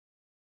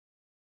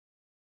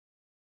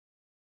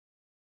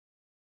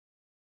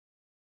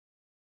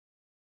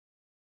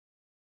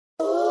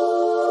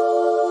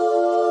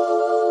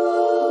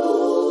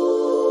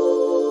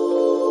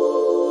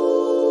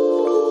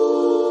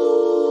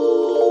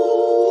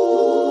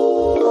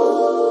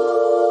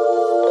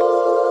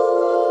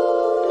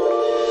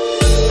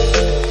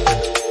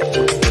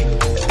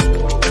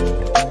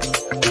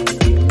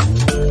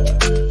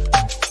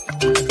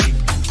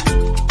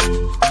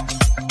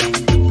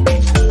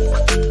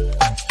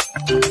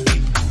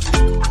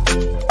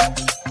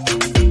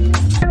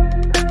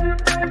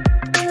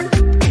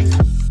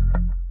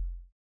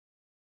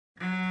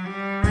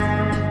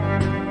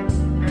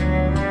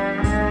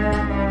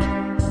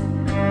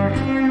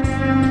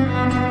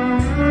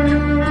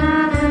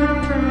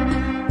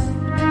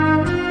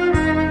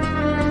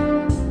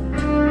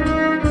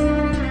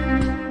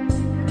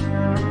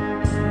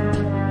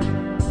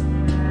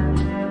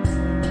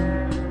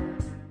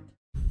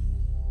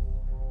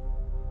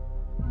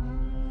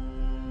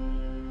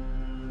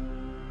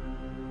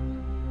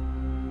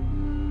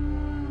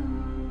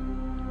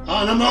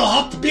أنا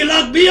موهط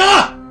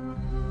بلغبية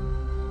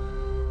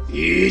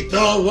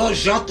إذا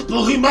وجدت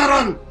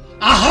بغمرا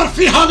أهر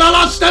في هذا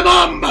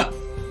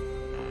الاستمام.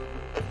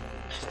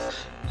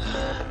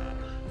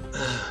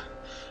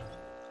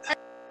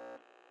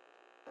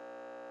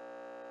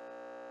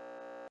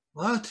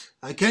 What?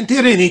 I can't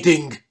hear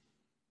anything.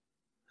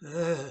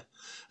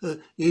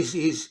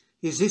 Is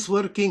this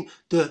working?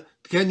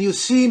 Can you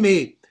see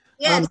me?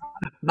 Yes.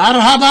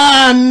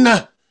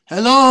 Marhaban.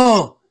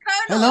 Hello.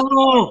 Colonel,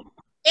 Hello.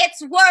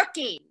 it's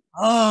working.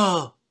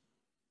 Oh,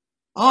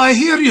 I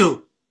hear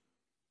you.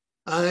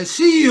 I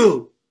see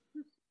you.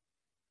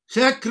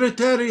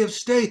 Secretary of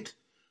State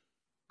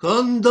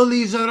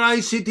Condoleezza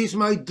Rice, it is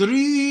my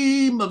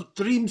dream of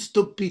dreams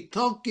to be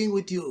talking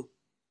with you.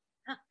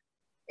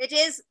 It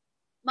is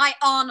my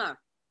honor.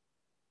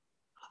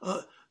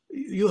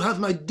 You have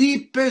my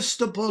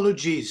deepest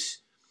apologies.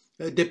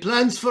 The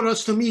plans for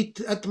us to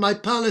meet at my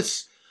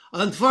palace,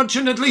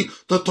 unfortunately,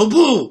 the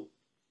taboo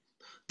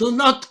do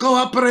not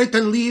cooperate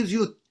and leave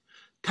you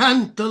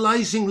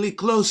tantalizingly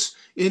close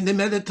in the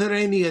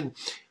Mediterranean.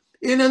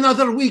 In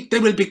another week, they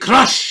will be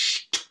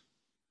crushed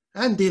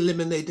and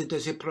eliminated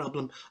as a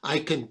problem. I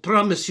can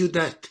promise you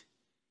that.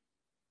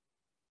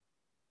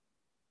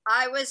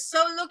 I was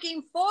so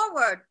looking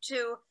forward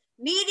to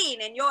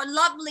meeting in your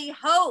lovely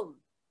home.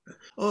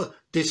 Oh,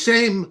 the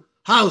same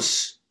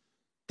house.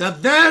 The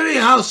very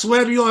house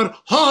where your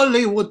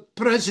Hollywood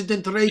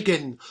President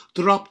Reagan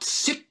dropped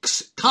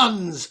 6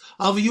 tons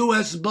of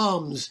US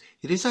bombs.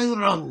 It is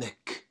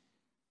ironic.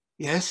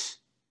 Yes?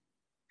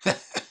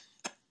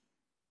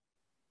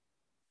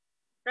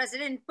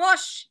 President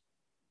Bush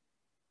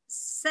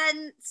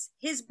sends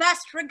his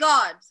best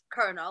regards,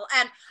 Colonel,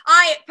 and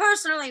I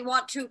personally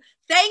want to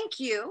thank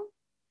you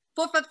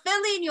for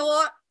fulfilling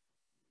your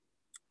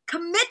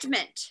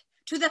commitment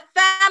to the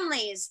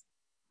families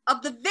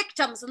of the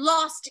victims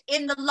lost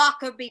in the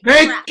Lockerbie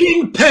crash.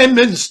 Making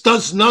payments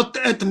does not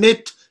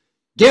admit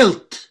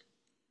guilt.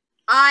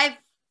 I've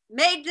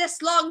made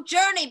this long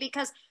journey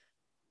because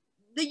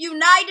the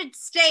United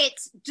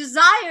States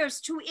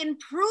desires to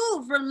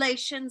improve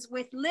relations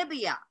with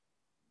Libya.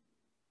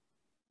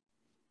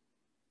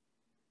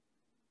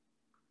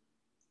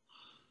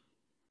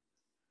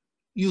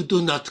 You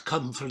do not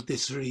come for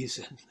this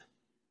reason.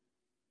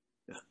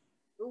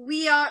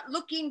 We are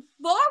looking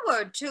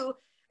forward to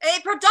a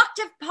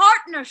productive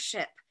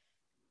partnership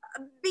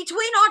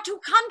between our two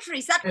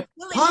countries. A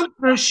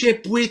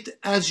partnership with,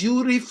 as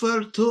you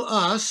refer to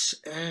us,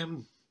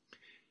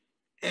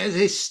 as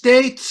a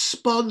state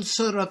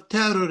sponsor of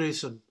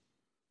terrorism.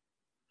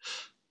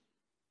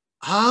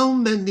 How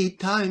many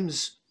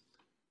times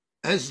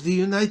has the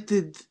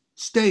United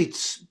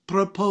States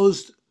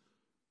proposed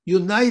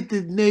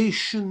United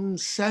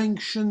Nations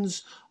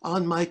sanctions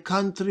on my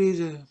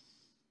country's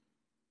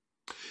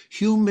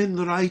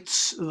human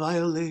rights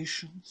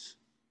violations?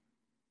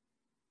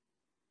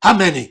 How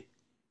many?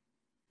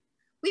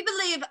 We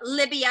believe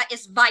Libya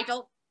is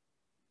vital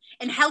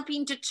in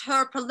helping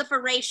deter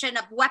proliferation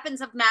of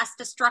weapons of mass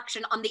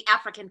destruction on the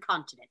African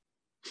continent.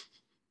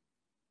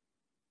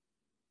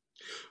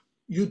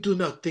 You do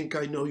not think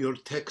I know your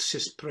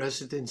Texas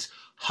president's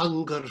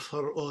hunger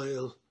for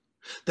oil,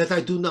 that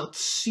I do not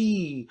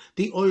see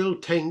the oil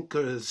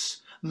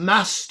tankers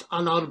massed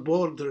on our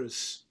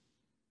borders.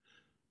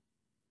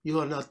 You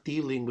are not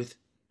dealing with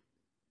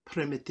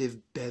primitive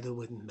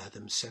Bedouin,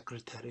 Madam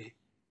Secretary.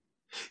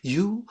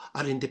 You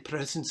are in the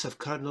presence of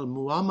Colonel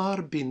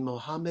Muammar bin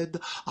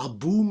Mohammed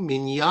Abu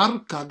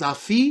Muammar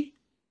Gaddafi,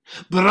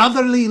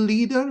 brotherly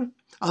leader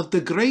of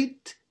the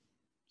great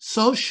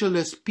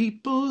socialist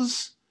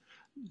peoples,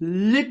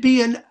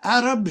 Libyan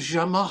Arab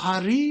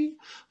Jamahiri,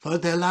 for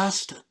the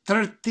last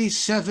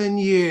 37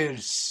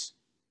 years.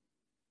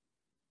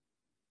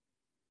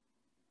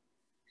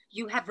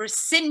 You have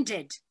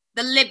rescinded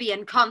the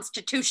Libyan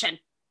constitution,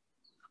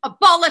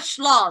 abolished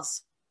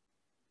laws.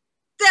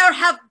 There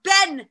have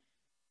been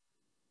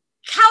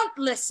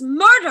countless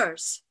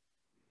murders,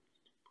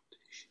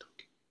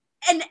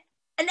 an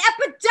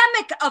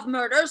epidemic of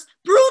murders,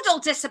 brutal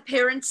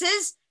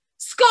disappearances.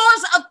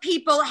 Scores of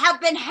people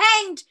have been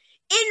hanged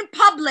in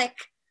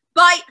public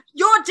by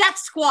your death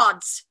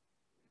squads.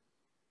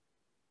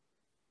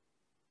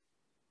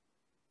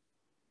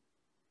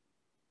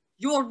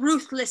 Your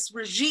ruthless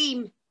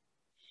regime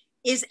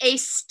is a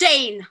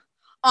stain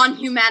on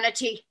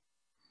humanity.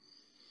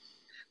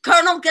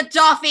 Colonel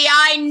Gaddafi,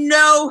 I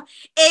know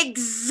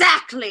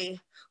exactly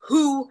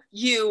who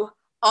you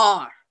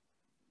are.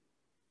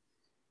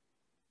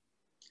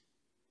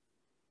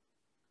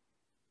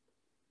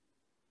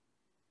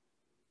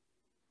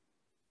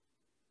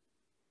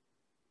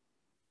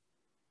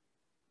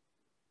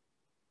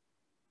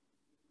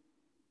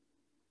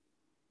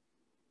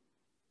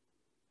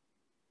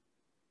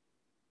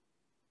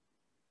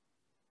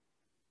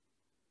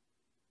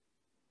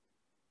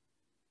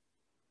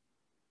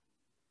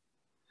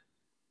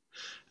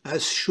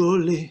 As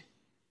surely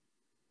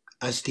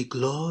as the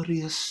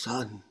glorious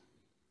sun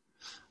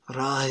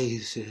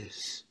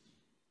rises,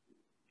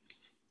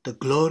 the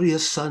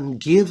glorious sun,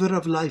 giver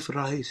of life,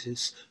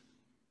 rises,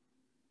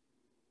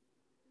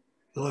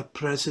 Your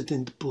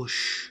President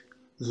Bush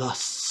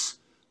lusts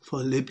for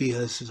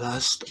Libya's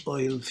vast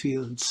oil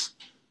fields,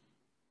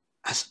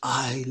 as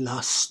I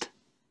lust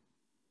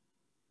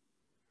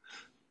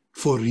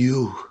for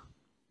you.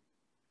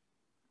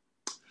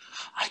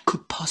 I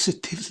could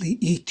positively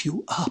eat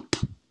you up.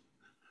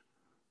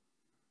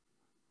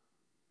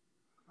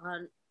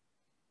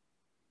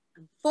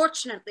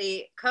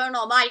 Unfortunately,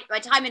 Colonel, my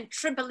time in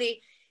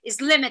Tripoli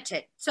is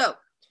limited. So,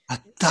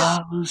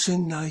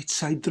 1,000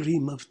 nights I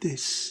dream of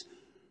this,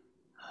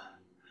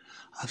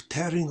 of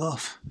tearing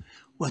off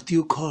what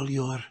you call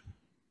your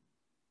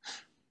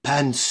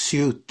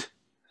pantsuit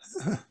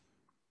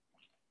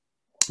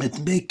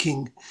and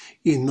making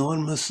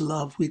enormous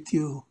love with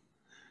you.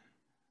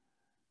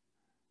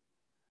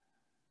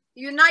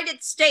 the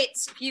United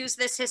States views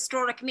this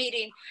historic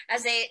meeting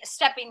as a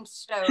stepping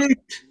stone.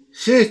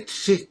 Sit.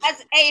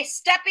 As a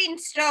stepping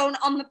stone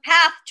on the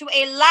path to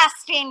a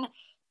lasting...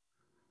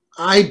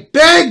 I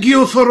beg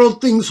you for all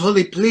things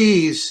holy,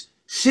 please.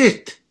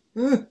 Sit.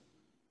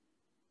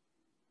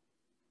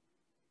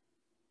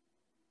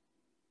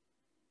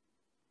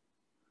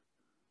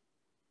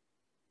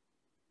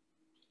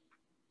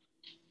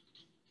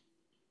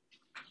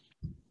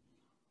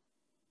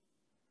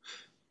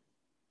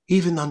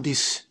 Even on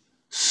this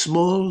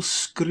small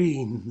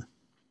screen,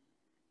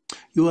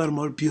 you are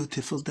more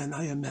beautiful than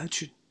I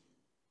imagine.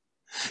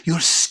 Your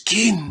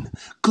skin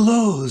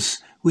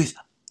glows with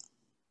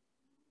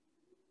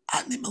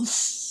animal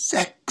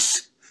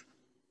sex.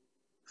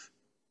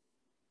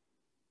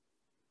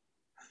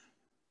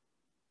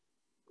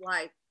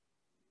 Why,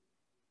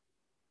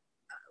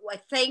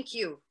 thank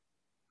you.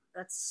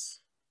 That's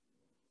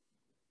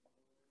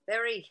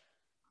very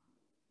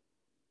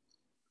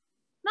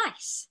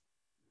nice.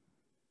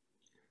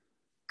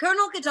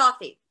 Colonel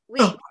Gaddafi,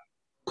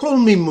 Call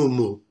me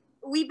Mumu.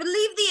 We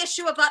believe the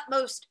issue of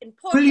utmost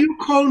importance. Will you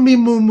call me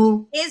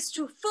Mumu? Is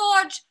to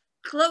forge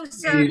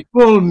closer. Please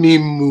call me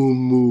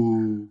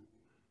Mumu.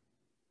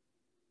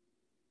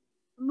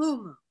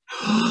 Mumu.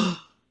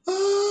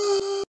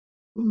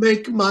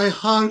 Make my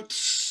heart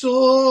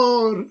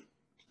soar.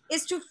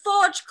 Is to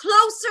forge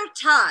closer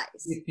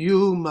ties. With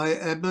you, my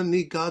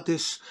ebony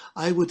goddess,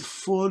 I would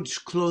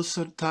forge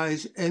closer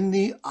ties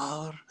any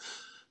hour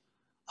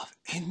of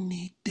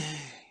any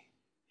day.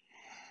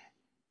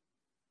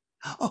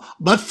 Oh,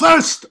 but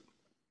first,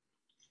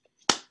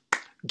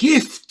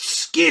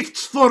 gifts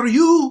for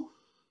you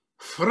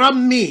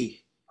from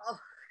me. Oh,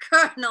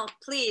 Colonel,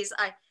 please,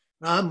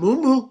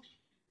 Mumu.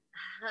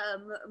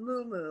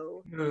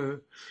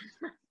 Mumu.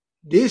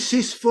 This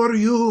is for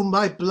you,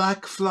 my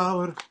black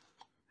flower.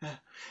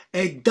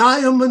 A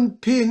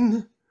diamond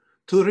pin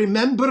to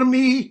remember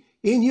me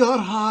in your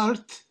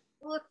heart.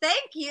 Well,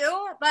 thank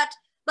you, but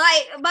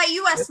by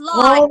U.S.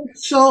 law... I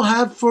also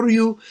have for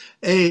you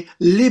a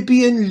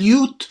Libyan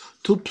lute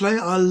to play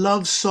our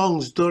love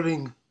songs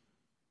during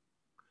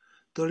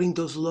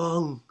those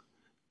long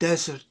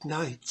desert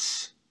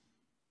nights.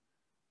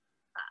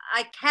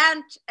 I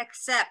can't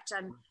accept.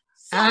 I'm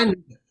sorry.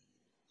 And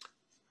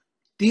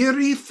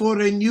Theory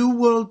for a New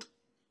World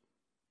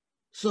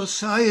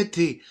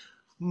Society,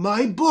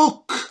 my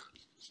book.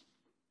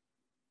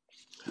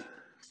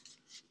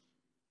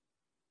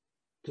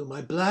 To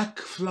my black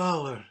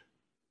flower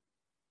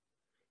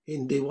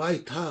in the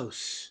White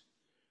House,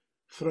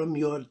 from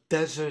your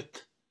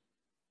desert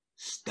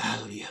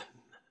stallion.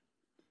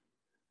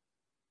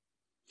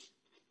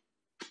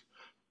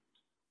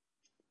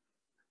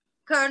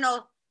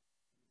 Colonel,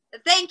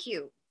 thank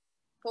you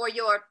for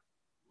your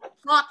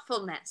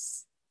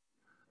thoughtfulness.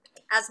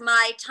 As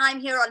my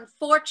time here,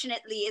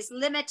 unfortunately, is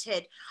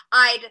limited,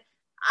 I'd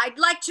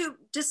like to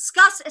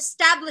discuss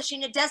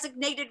establishing a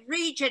designated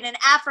region in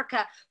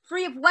Africa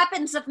free of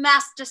weapons of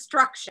mass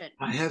destruction.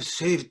 I have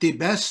saved the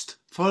best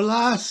for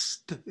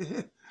last.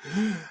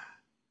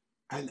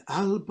 An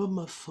album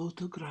of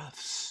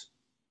photographs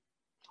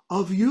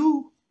of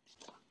you.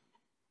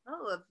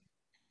 Oh,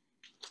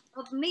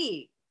 of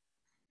me.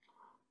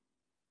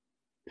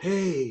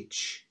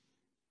 Page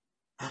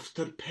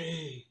after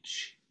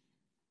page.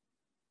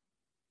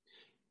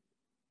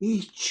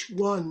 Each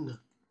one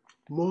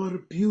more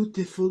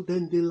beautiful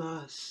than the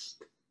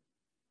last.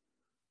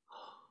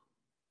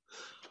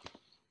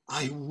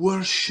 I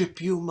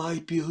worship you, my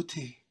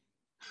beauty.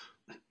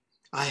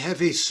 I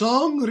have a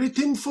song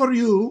written for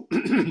you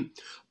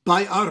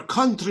by our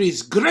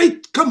country's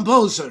great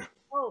composer.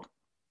 Oh.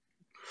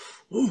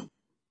 Oh.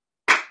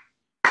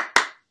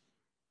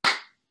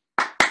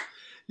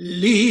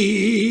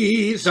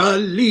 Lisa,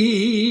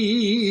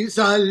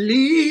 Lisa,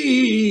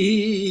 Lisa,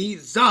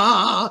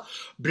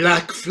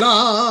 black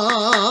flower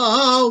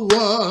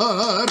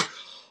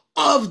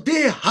of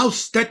the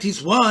house that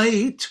is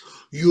white,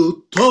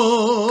 you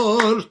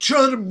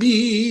torture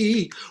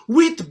me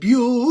with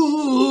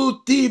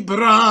beauty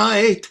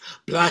bright.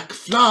 Black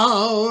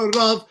flower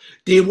of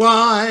the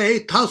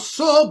White House,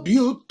 so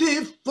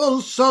beautiful,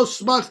 so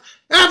smart.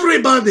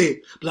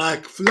 Everybody!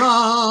 Black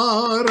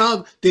flower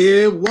of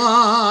the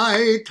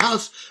White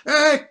House,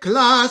 a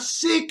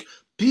classic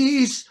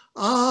piece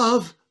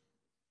of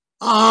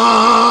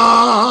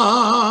art.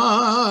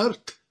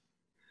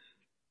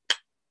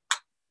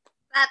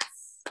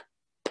 That's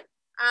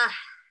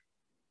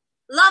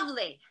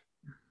lovely.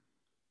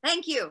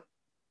 Thank you.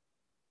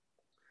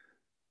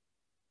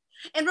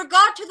 In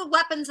regard to the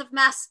weapons of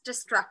mass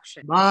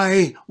destruction.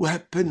 My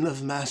weapon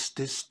of mass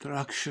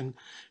destruction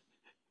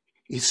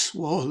is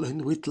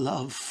swollen with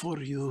love for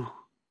you.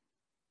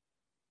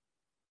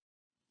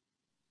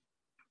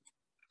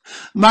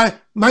 My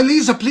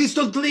Lisa, please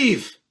don't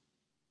leave.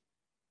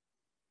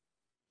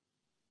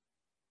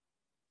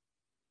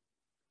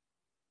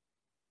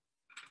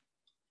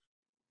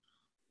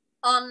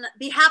 On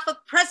behalf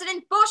of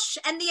President Bush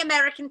and the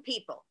American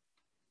people,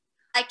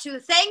 I'd like to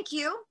thank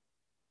you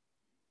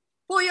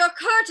for your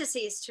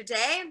courtesies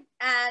today,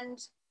 and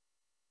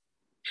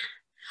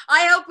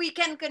I hope we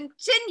can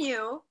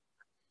continue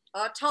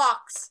our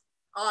talks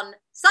on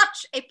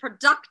such a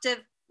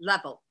productive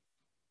level.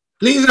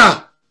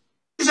 Lisa!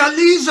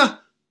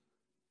 Lisa!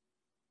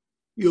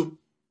 You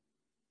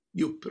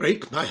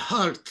break my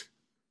heart.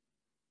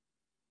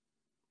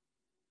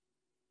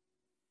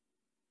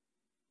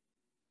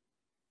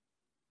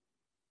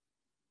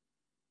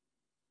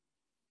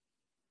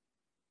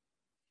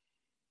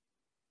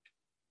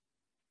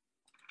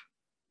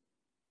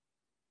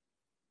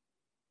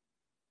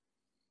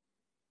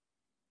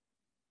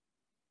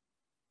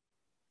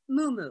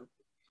 Mumu.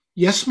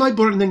 Yes, my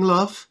burning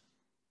love.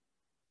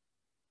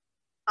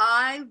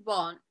 I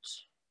want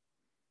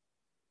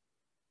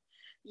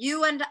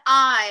you and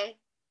I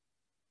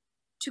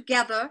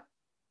together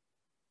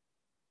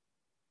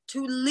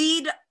to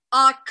lead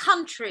our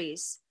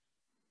countries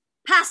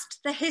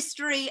past the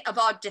history of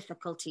our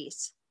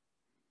difficulties,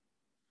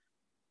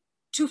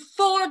 to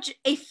forge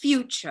a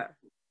future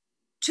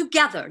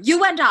together,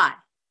 you and I.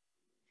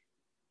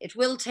 It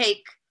will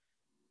take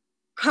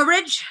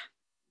courage.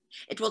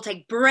 It will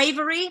take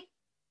bravery.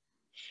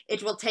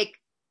 It will take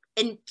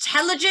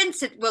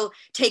intelligence. It will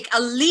take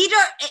a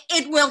leader.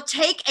 It will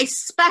take a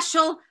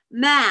special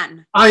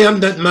man. I am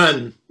that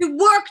man. To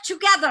work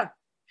together,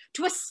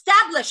 to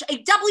establish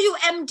a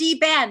WMD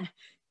ban.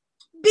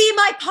 Be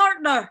my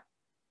partner.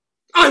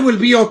 I will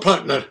be your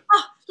partner.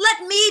 Oh,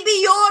 let me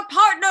be your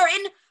partner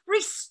in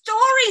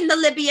restoring the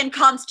Libyan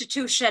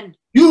constitution.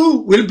 You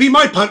will be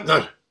my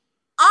partner.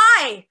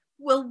 I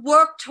will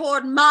work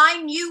toward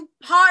my new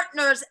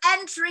partner's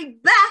entry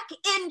back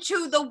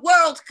into the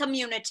world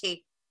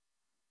community.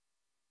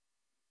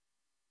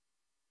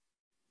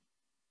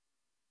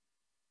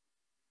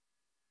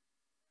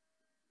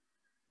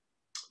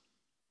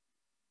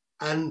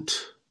 And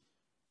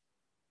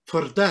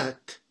for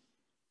that,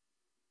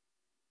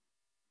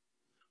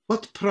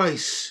 what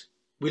price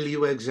will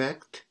you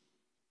exact?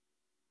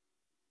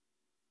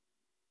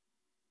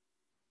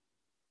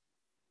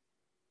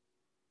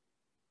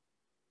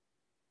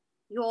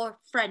 Your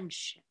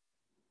friendship.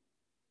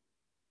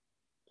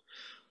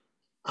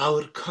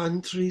 Our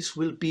countries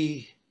will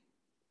be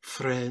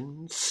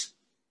friends.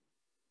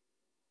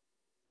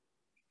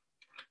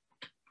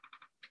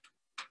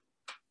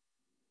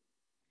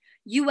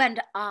 You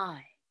and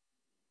I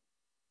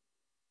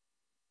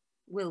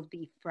will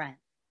be friends.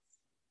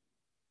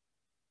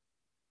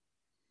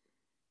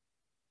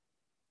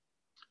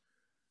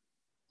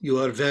 You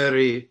are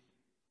very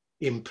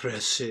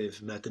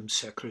impressive, Madam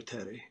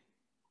Secretary.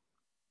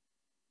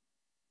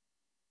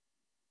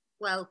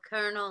 Well,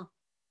 Colonel,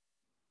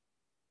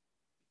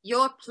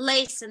 your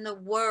place in the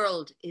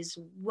world is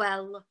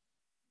well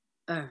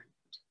earned.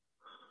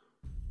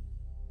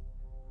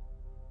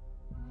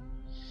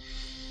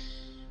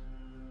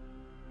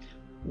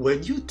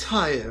 When you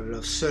tire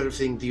of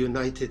serving the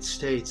United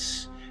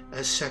States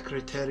as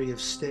Secretary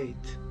of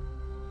State,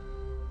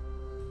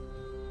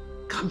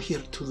 come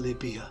here to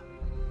Libya.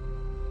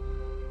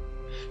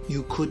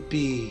 You could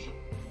be